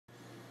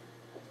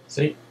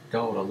See?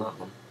 Gold on that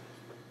one.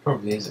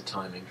 Probably is a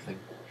timing thing.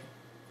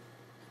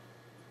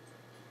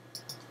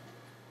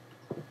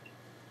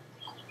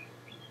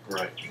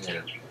 Right,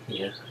 yeah.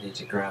 Here, I need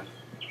to grab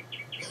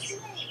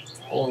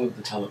all of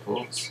the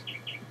teleports.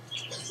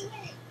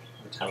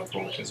 The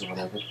teleporters or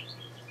whatever.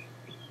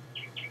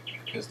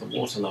 Because the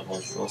water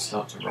level will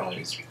start to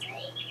rise.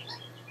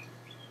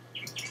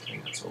 I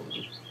think that's all of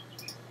them.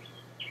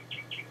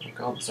 Oh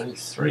god, there's only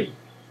 3.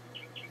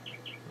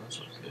 That's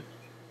not good.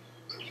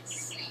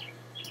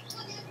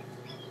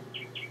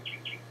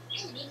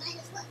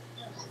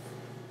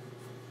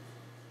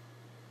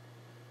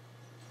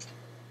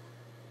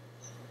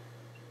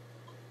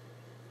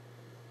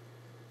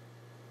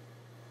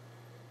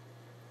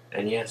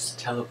 And yes,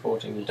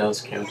 teleporting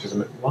does count as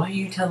a... Why are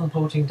you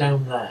teleporting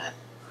down there?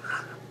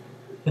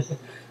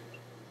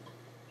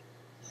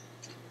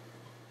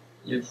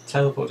 You're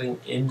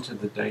teleporting into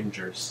the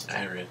dangerous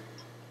area.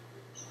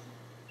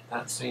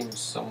 That seems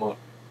somewhat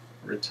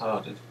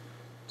retarded,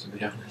 to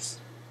be honest.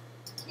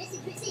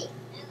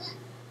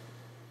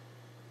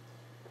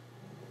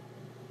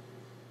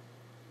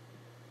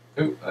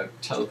 Oh,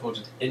 I've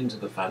teleported into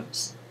the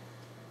fence.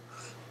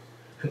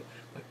 Like,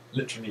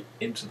 literally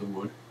into the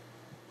wood.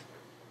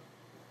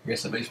 I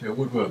guess that makes me a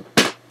woodworm.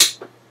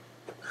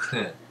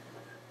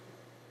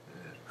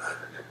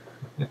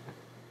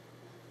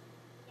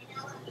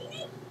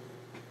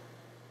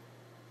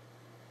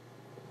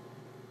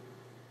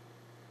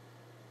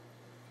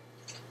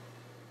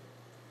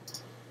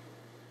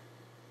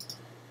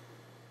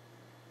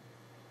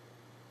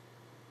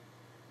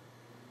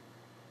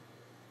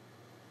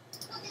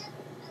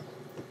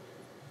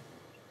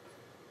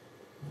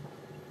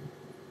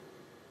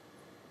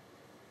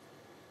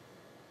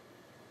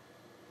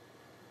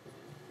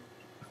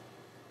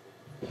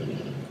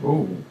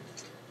 Ooh.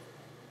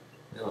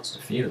 I lost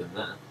a few of them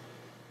there.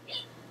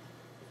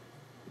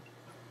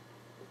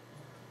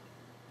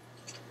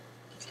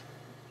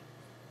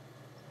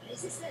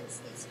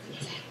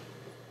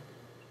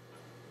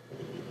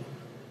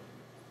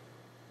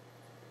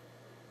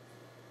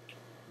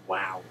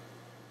 Wow.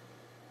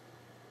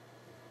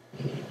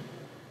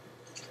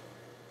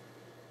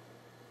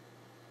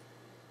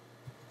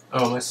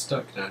 Oh, am I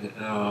stuck down here?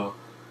 Oh.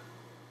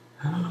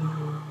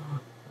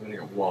 I'm gonna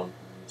get 1 and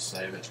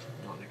save it.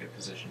 I'm not in a good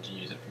position to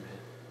use it from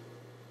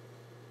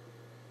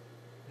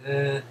here.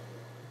 Oh,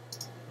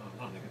 I'm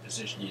not in a good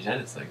position to use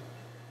anything.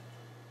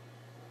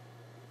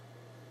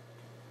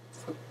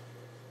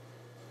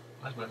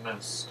 Why's my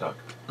mouse stuck?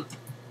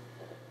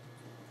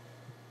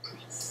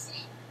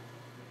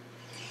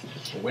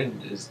 The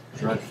wind is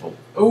dreadful.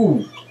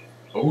 Oh!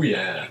 Oh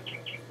yeah!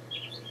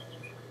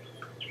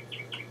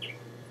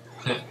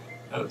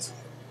 that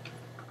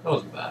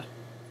wasn't bad.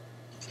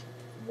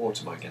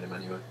 Water might get him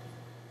anyway.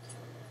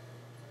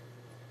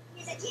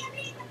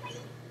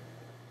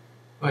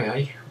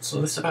 Okay, what's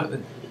all this about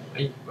then?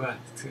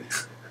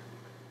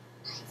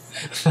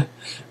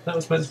 That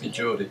was meant to be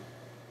Geordie.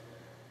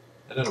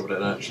 I don't know what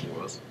it actually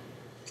was.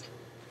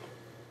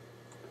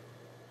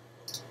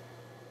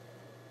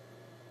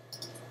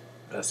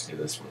 Let's give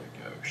this one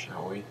a go,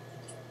 shall we?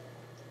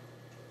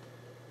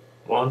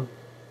 1,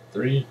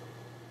 3.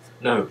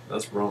 No,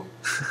 that's wrong.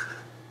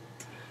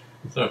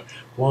 So,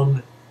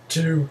 1,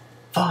 2,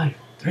 5.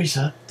 3,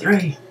 sir.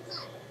 3.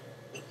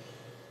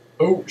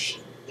 Oh,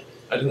 shit.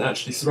 I didn't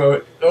actually throw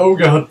it. Oh,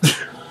 God.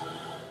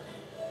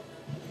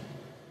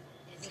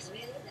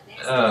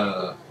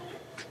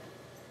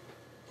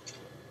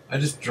 I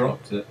just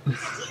dropped it.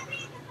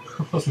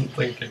 I wasn't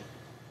thinking.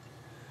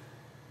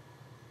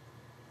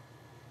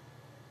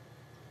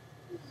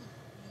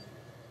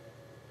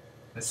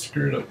 I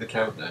screwed up the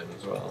countdown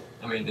as well.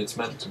 I mean, it's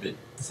meant to be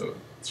sort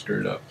of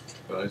screwed up,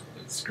 but I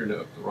screwed it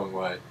up the wrong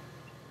way.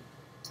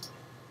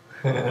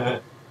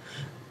 Anyway,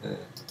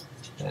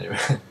 never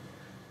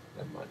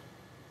mind.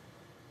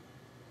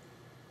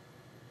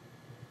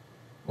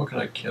 What can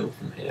I kill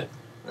from here?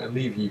 I'll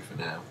leave you for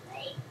now.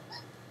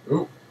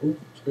 Ooh,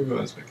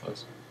 that's a bit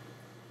close.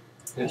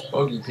 It's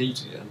Boggy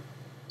Pete again.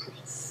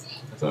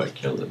 I thought I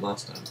killed him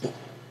last time.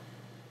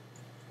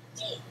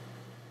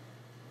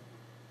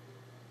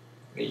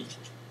 Me.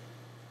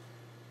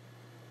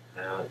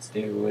 Now let's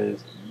deal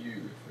with you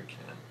if we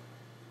can.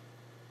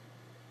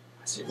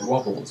 I see it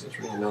wobbles, it's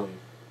really annoying.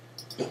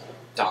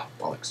 Ah,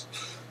 bollocks.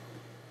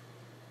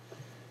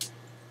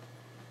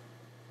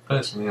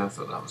 Personally, I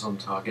thought that was on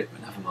target,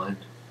 but never mind.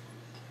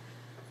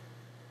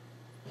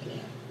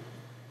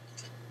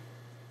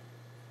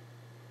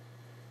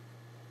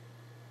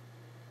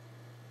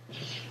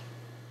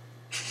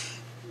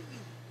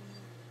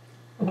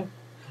 Well,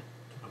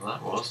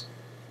 that was.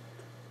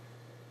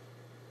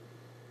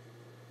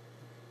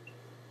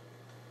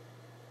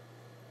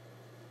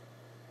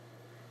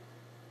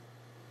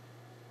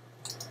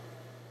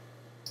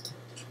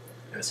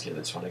 Let's give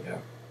this one a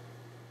go.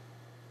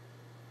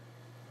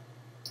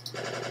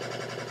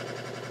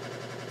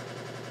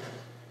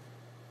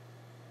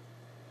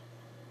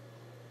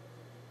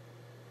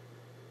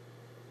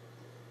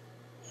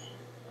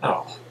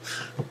 Oh.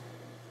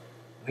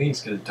 I think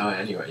he's gonna die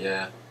anyway,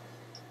 yeah.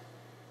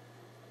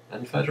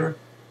 And Federer?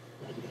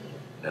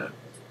 No.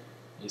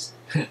 He's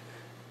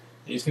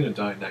he's gonna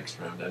die next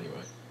round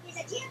anyway.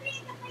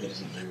 He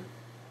doesn't move.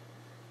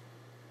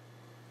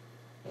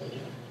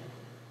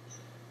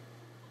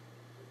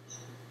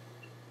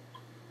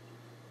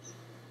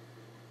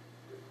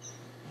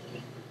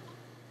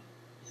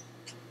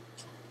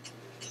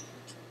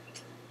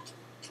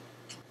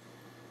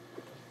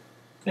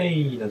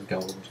 Hey, there's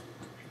gold.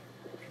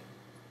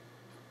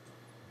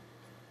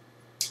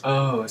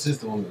 Oh, this is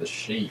the one with the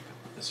sheep.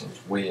 This one's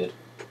weird.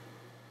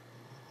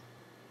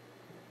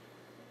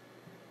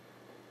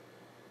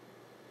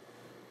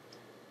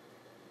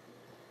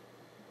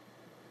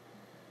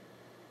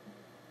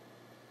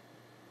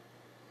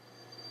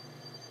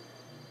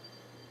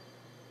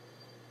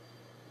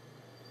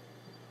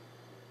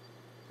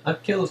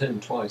 I've killed him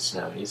twice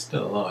now and he's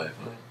still alive.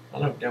 I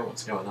don't get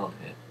what's going on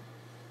here.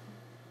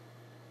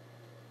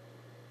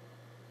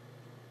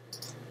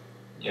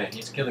 Yeah,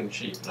 he's killing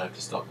sheep and I have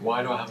to stop.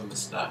 Why do I have a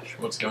moustache?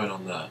 What's going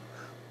on there?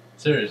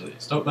 Seriously,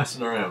 stop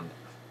messing around.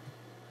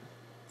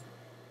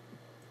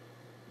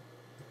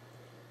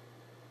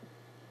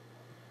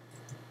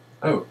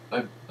 Oh,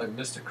 I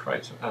missed a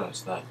crate. Oh,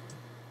 it's that.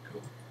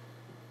 Cool.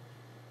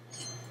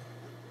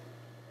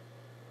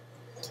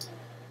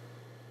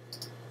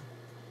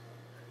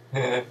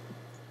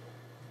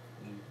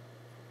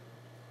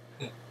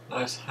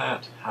 Nice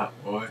hat, hat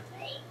boy.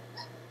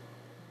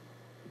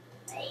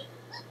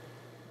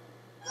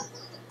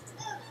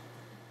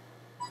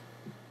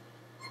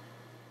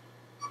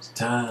 It's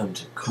time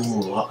to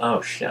cool off.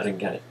 Oh shit, I didn't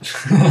get it.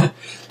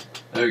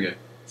 There we go.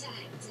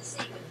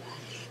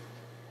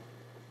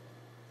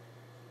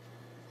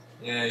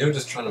 Yeah, you're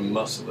just trying to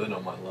muscle in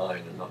on my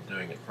line and not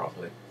doing it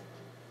properly.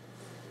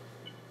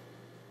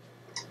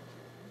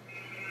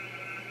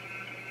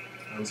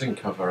 I was in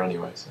cover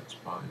anyway, so it's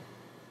fine.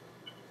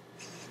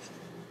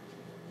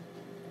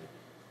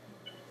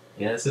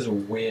 Yeah, this is a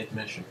weird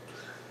mission.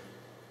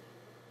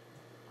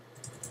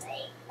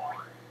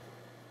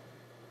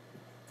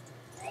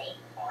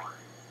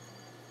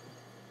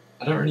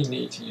 I don't really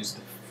need to use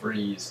the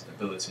freeze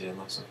ability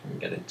unless I can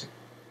get into...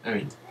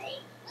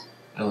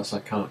 unless I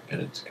can't get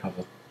into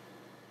cover.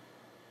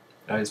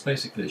 It's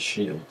basically a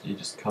shield, you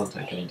just can't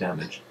take any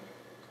damage.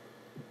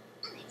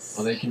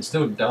 Although you can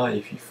still die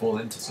if you fall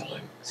into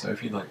something, so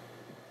if you like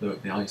blew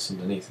up the ice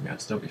underneath me,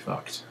 I'd still be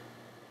fucked.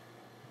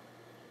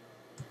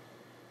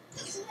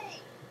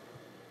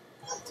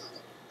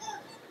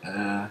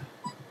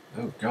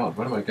 Oh god,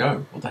 where do I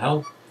go? What the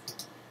hell?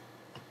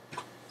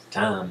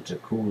 Time to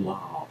cool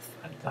off,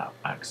 and that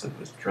accent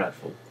was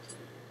dreadful.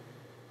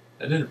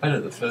 I did it better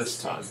the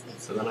first time,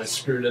 so then I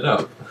screwed it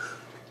up.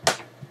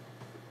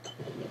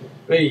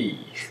 Hey!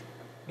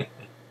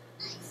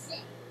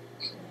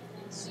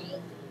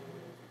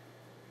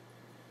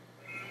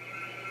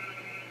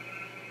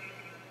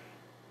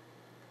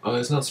 Oh,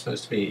 it's not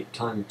supposed to be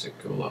time to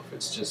cool off,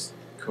 it's just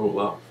cool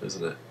off,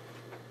 isn't it?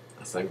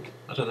 I think.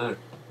 I don't know.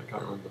 I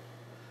can't remember.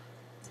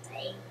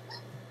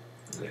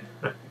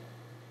 Yeah.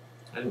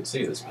 I didn't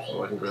see this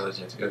before, I didn't realise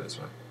you had to go this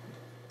way.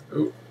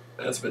 Ooh,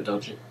 that's a bit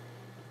dodgy.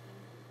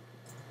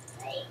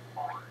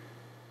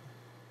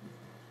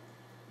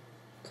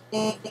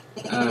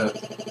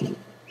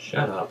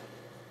 Shut up.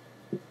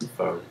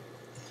 Phone.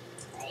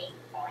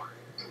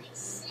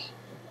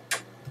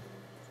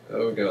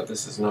 Oh god,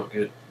 this is not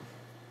good.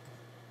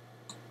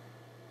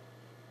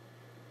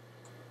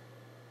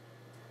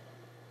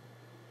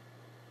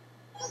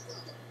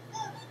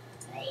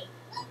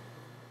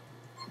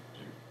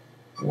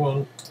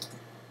 One.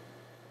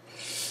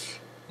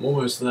 I'm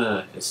almost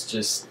there. It's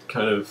just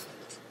kind of...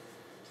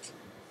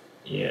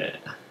 yeah.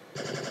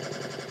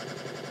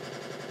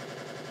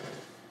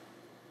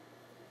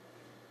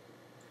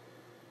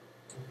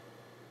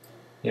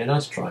 Yeah,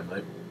 nice try,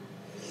 mate.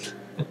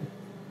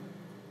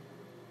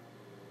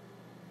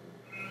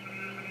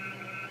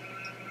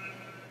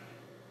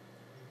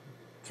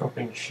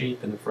 Dropping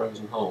sheep in a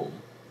frozen hole.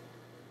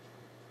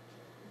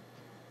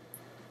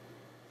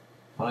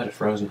 If I had a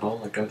frozen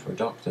hole, I'd go to a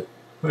doctor.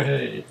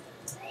 Hey!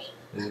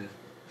 Yeah.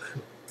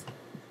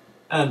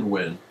 And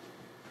win.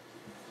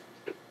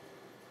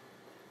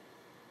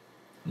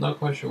 I'm not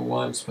quite sure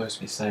why I'm supposed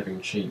to be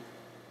saving sheep.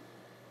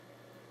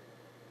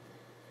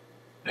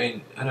 I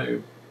mean, I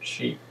know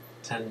sheep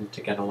tend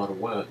to get a lot of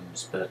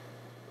worms, but...